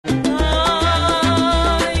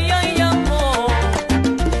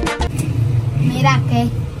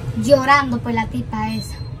llorando por la tipa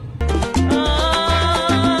esa.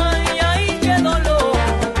 Ay, ay, qué dolor.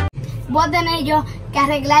 Voy a tener yo que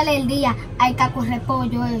arreglarle el día al caco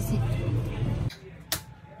repollo ese.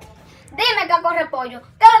 Dime, caco repollo,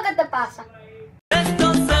 ¿qué es lo que te pasa?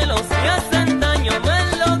 Estos celos me hacen daño, me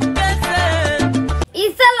enloquecen. ¿Y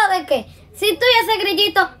celo de qué? Si tú y ese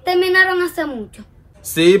grillito terminaron hace mucho.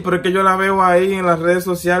 Sí, pero es que yo la veo ahí en las redes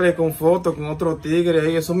sociales con fotos con otro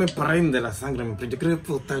tigre y eso me prende la sangre. Yo quiero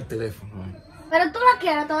explotar el teléfono. Pero tú la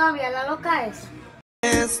quieres todavía, la loca esa.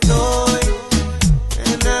 Estoy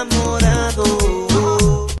enamorado.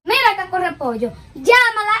 Mira, caco repollo,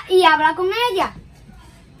 llámala y habla con ella.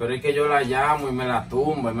 Pero es que yo la llamo y me la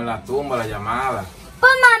tumba la llamada.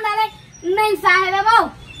 Pues mándale mensaje de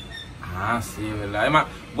voz. Ah, sí, verdad. Además,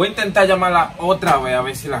 voy a intentar llamarla otra vez a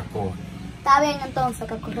ver si la coge. Está bien entonces,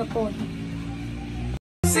 caco repollo.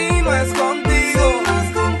 Si no es contigo,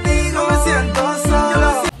 me siento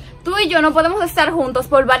solo. Tú y yo no podemos estar juntos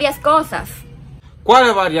por varias cosas.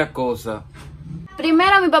 ¿Cuáles varias cosas?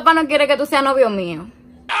 Primero, mi papá no quiere que tú seas novio mío.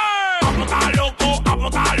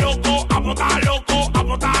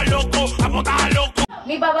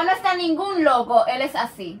 Mi papá no está ningún loco, él es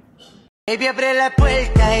así. Baby, abre la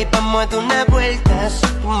puerta y vamos a dar una vuelta. Si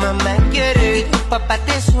tu mamá quiere y tu papá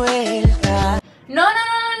te suelta. No,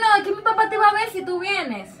 es que mi papá te va a ver si tú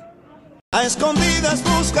vienes. A escondidas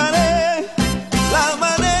buscaré la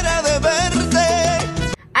manera de verte.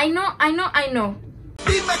 Ay no.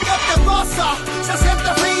 Dime qué te pasa, se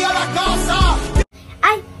siente fría la cosa.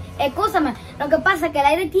 Ay, escúchame, lo que pasa es que el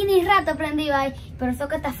aire tiene rato prendido ahí, pero eso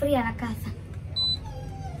que está fría la casa.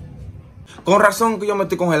 Con razón que yo me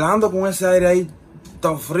estoy congelando con ese aire ahí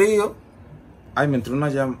tan frío. Ay, me entró una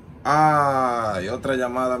llamada. Ay, otra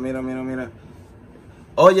llamada, mira.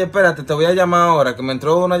 Oye, espérate, te voy a llamar ahora, que me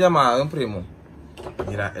entró una llamada de un primo.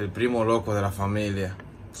 Mira, el primo loco de la familia.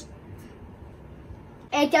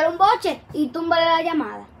 Échale un boche y túmbale la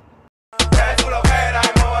llamada.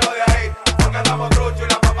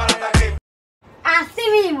 Así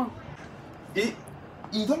mismo.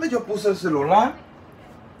 ¿Y dónde yo puse el celular?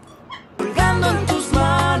 Colgando en tus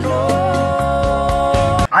manos.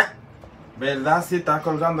 Ay, verdad, sí, está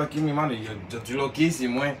colgando aquí en mi mano y yo estoy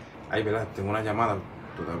loquísimo, Ay, verdad, tengo una llamada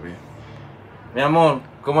todavía. Mi amor,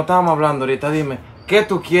 como estábamos hablando ahorita, dime, ¿qué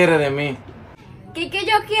tú quieres de mí? ¿Qué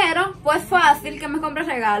yo quiero? Pues fácil, que me compres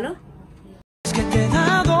regalo. Es que te he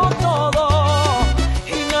dado todo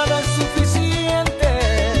y nada es suficiente.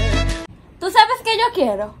 ¿Tú sabes qué yo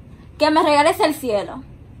quiero? Que me regales el cielo.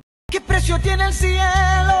 ¿Qué precio tiene el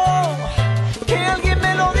cielo? Que alguien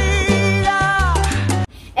me lo diga.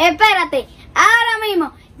 Espérate, ahora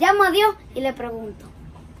mismo llamo a Dios y le pregunto.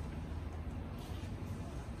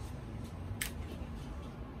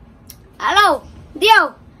 Aló,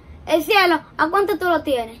 Dios, el cielo, ¿a cuánto tú lo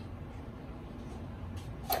tienes?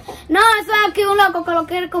 No, eso es aquí un loco que lo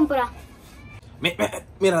quiere comprar. Mira,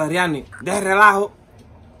 Daríanny, deja el relajo.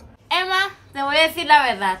 Emma, te voy a decir la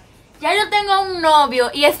verdad. Ya yo tengo un novio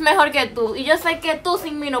y es mejor que tú. Y yo sé que tú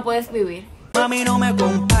sin mí no puedes vivir. Mami, no me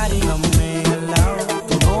compares,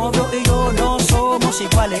 tu novio y yo no somos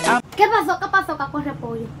iguales. ¿Qué pasó, caco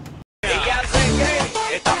repollo? Ella se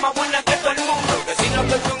cree, está más buena que todo el mundo. Que si no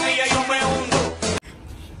estoy con ella yo me hundo.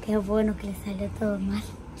 Qué bueno que le salió todo mal.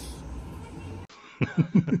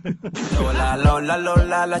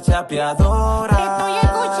 Lola, la chapeadora. Te estoy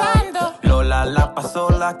escuchando. Lola, la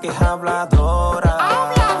pasola que es habladora.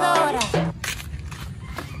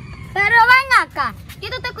 Pero ven acá, yo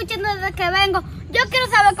te estoy escuchando desde que vengo. Yo quiero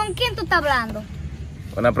saber con quién tú estás hablando.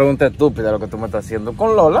 Una pregunta estúpida lo que tú me estás haciendo.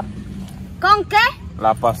 ¿Con Lola? ¿Con qué?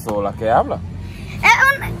 La pasola que habla.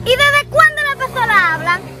 ¿Y desde cuándo las personas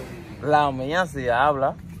hablan? La mía sí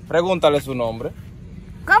habla. Pregúntale su nombre.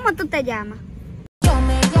 ¿Cómo tú te llamas? Yo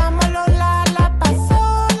me llamo Lola, la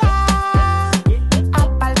pasola.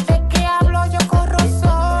 Aparte que hablo, yo corro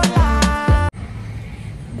sola.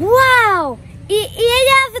 ¡Wow! ¿Y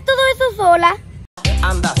ella hace todo eso sola?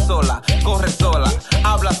 Anda sola, corre sola,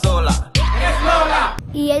 habla sola. ¡Es Lola!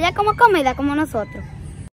 ¿Y ella come comida como nosotros?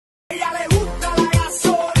 Ella le gusta la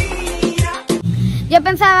gasolina. Yo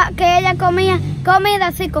pensaba que ella comía comida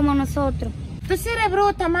así como nosotros. Tú sí eres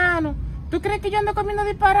bruta, mano. ¿Tú crees que yo ando comiendo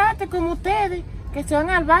disparate como ustedes? Que se van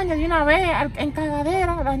al baño de una vez, en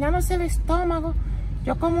cagadera, dañándose el estómago.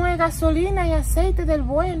 Yo como es gasolina y aceite del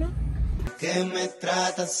bueno. Que me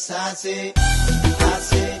tratas así.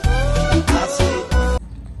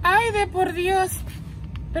 Ay, de por Dios.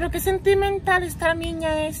 Pero qué sentimental esta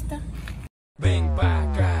niña esta. Ven pa'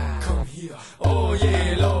 acá.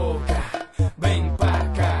 Oye, loca. Ven pa'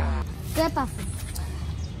 acá. ¿Qué pasó?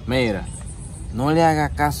 Mira, No le haga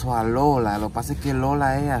caso a Lola, lo que pasa es que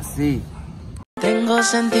Lola es así. Tengo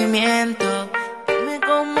sentimientos, dime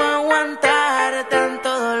cómo aguantar tanto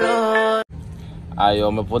dolor. Ay,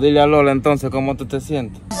 hombre, ¿puedo irle a Lola entonces? ¿Cómo tú te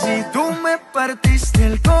sientes? Si tú me partiste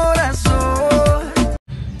el corazón.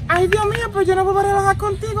 Ay, Dios mío, pues yo no voy a relajar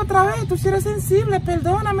contigo otra vez. Tú sí eres sensible,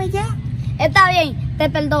 perdóname ya. Está bien, te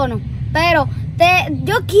perdono, pero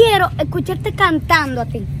yo quiero escucharte cantando a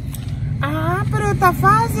ti. Ah, pero está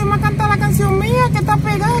fácil. Vamos a cantar la canción mía que está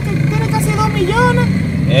pegada, que tiene casi 2 millones.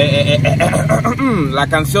 La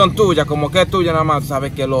canción tuya, como que es tuya nada más,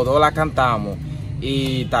 sabes que los dos la cantamos.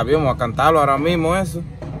 Y está bien, vamos a cantarlo ahora mismo eso.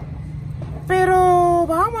 Pero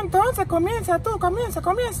vamos entonces, comienza tú, comienza.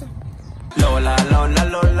 Lola, Lola,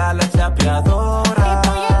 Lola, la chapeadora.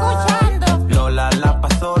 Estoy escuchando. Lola, la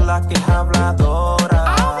pasola que es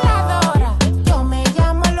habladora. Habladora. Yo me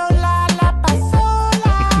llamo Lola, la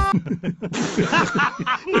pasola.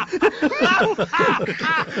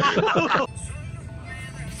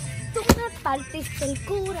 Tú me partiste el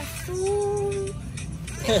corazón.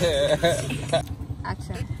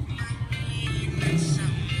 Acción.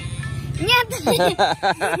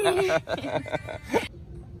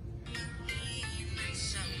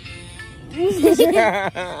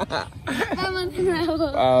 Vamos de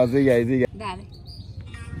nuevo. Ah, sigue ahí, sigue. Dale.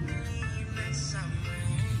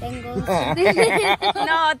 Tengo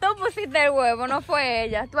No, tú pusiste el huevo, no fue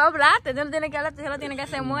ella. Tú hablaste, tú no tienes que hablar, tú solo tienes que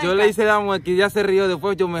hacer mueca. Yo le hice la mueca y ya se rió,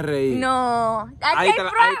 después yo me reí. No, aquí Ahí hay te la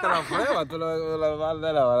prueba. prueba, tú lo vas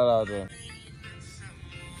a la otra.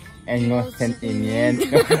 En los sentimientos.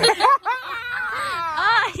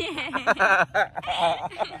 Oye.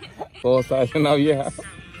 Cosa, es una vieja.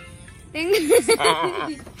 Tengo...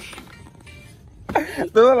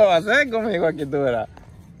 Tú no lo vas a hacer conmigo aquí, tú verás.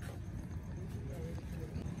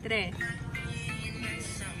 3.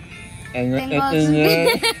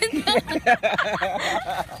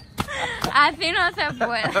 Así no se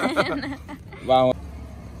puede. Vamos.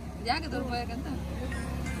 Ya que tú lo puedes cantar.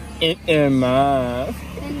 Más.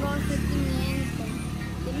 Tengo sentimientos.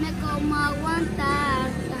 Dime cómo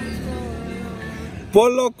aguantar tanto dolor.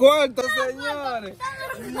 Por los cuartos, señores.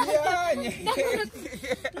 No, yo me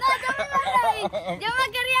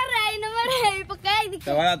quería reír, no me reí porque ay,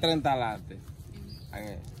 Te voy a dar 30 lates.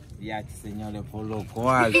 Ya, señores, por los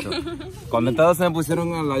cuartos. Cuando todos se me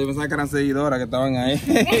pusieron a hablar, yo pensaba que eran seguidoras que estaban ahí.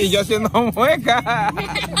 Y yo haciendo mueca.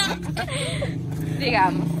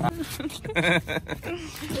 Digamos.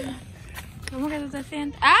 ¿Cómo que tú te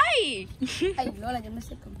sientes? ¡Ay! ay, Lola, yo me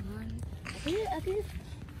sé cómo. Aquí.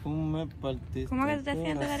 Tú me partiste. ¿Cómo que tú te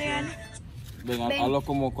sientes, Daríanny? Venga, hazlo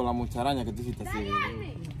como con la mucharaña que tú hiciste así.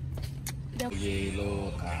 Oye,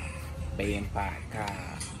 loca, ven pa' acá.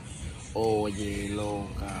 Oye,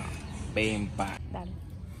 loca, ven pa'. Dale.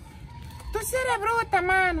 Tú sí eres bruta,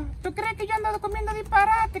 mano. ¿Tú crees que yo ando comiendo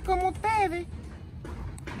disparate como ustedes?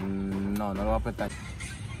 No, no lo va a apretar.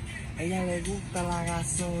 A ella le gusta la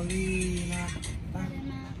gasolina.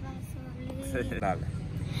 Dale.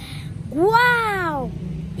 ¡Wow!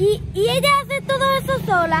 ¿Y ella hace todo eso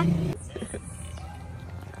sola?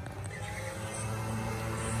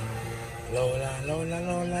 Lola, Lola,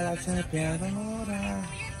 Lola, la chapeadora.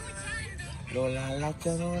 Lola, la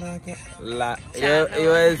chapeadora que... Yo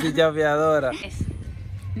iba a decir chapeadora.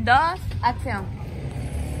 2, acción.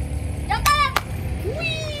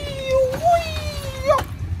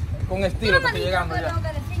 Con estilo que estoy llegando ya.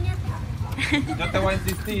 Yo te voy a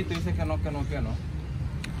insistir y tú dices que no. Y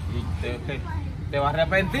te vas a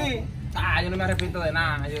arrepentir. Ah, yo no me arrepiento de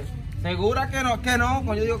nada. ¿Segura que no?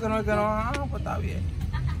 Cuando yo digo que no, es que no. Ah, pues está bien.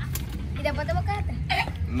 ¿Y después te bocaste?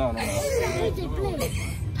 No.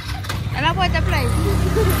 ¿En la puerta play?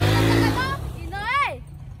 Y no es.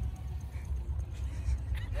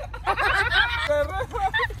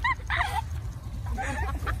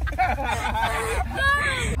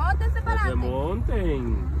 Móntense para adelante. Monten.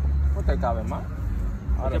 No te cabe más.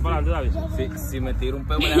 Ahora ¿Qué para adelante, David? si me tiro un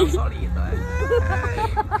peo me dejan solito.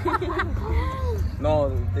 No,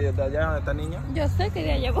 de allá, esta niña. Yo sé que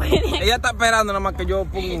de allá porque Ella está esperando nada más que yo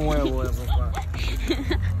ponga un huevo. Papá.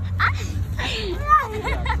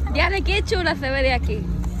 ya de qué chula se ve de aquí.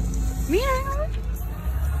 Mira,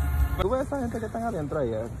 Tú ves a esa gente que están adentro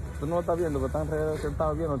ahí. Tú no lo estás viendo, pero están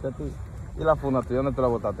sentados viéndote a ti. ¿Y la funda tuya dónde te la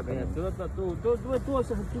botaste? Tú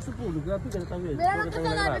ese público, que a ti que está bien. Mira lo que te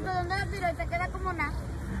da, donde la tiro y te queda como nada.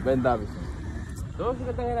 Ven, David. Todos los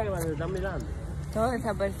que están en la que están mirando. toda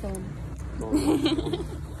esa persona.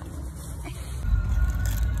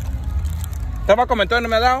 ¿Usted va a comentar y no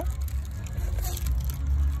me ha dado?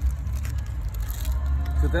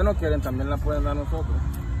 Si ustedes no quieren, también la pueden dar nosotros.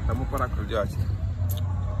 Estamos para cruzarse.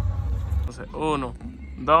 Entonces, 1,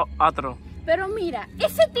 2, 4. Pero mira,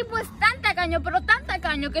 ese tipo es tan tacaño, pero tan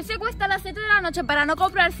tacaño, que se acuesta a las 7 de la noche para no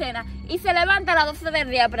comprar cena y se levanta a las 12 del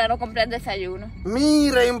día para no comprar desayuno.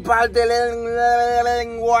 Mira, imparte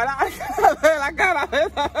lengua de la cara de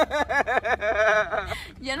esa.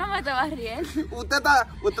 Yo no me estaba riendo. Usted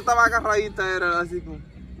estaba agarradita, era así como.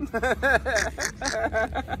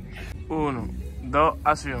 1, 2,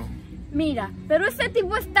 acción. Mira, pero ese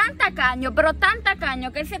tipo es tan tacaño, pero tan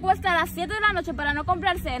tacaño, que él se acuesta a las 7 de la noche para no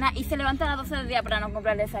comprar cena y se levanta a las 12 del día para no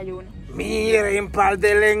comprar desayuno. Mira,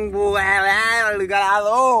 imparte lengua del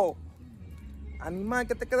grado. Animal,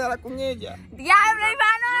 que te queda la cuñilla. ¡Diablo,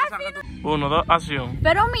 Iván! 1, 2, acción.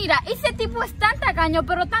 Pero mira, ese tipo es tan tacaño,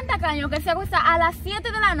 pero tan tacaño, que se acuesta a las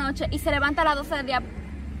 7 de la noche y se levanta a las 12 del día.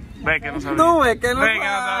 Ve que no sabía. Tú ves que no Ve que no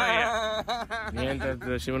sabía. Mientras te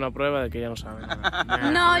decimos una prueba de que ella no sabe nada.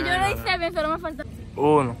 No, yo lo hice bien, solo me falta.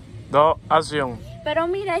 1, 2, acción. Pero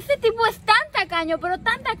mira, ese tipo es tan tacaño, pero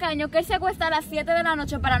tan tacaño, que él se acuesta a las 7 de la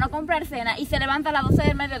noche para no comprar cena y se levanta a las 12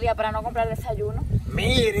 del mediodía para no comprar desayuno.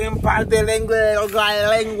 Mira, imparte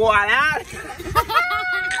lengua larga.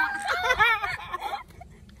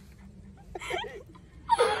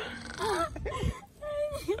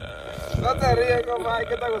 No te ríes, compadre,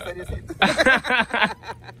 que te hago seriecito.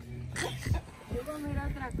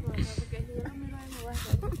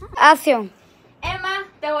 Acción. Emma,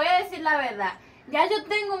 te voy a decir la verdad. Ya yo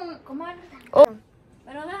tengo un... ¿Cómo era?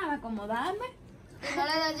 Pero déjame acomodarme. No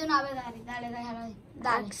le des de una vez, dale, déjalo ahí.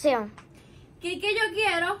 Dale. Acción. ¿Qué yo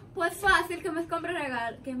quiero? Pues fácil, que me compre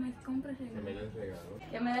regalo. Que me compre regalo.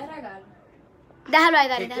 Que me dé regalo. Déjalo ahí,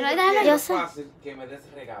 déjalo ahí. Yo sé. Fácil que me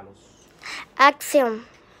des regalos. Acción.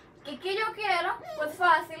 ¿Qué yo quiero? Pues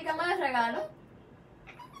fácil, que me dé regalo.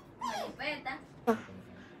 Una jipeta.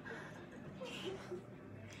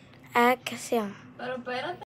 Acción. Pero espérate.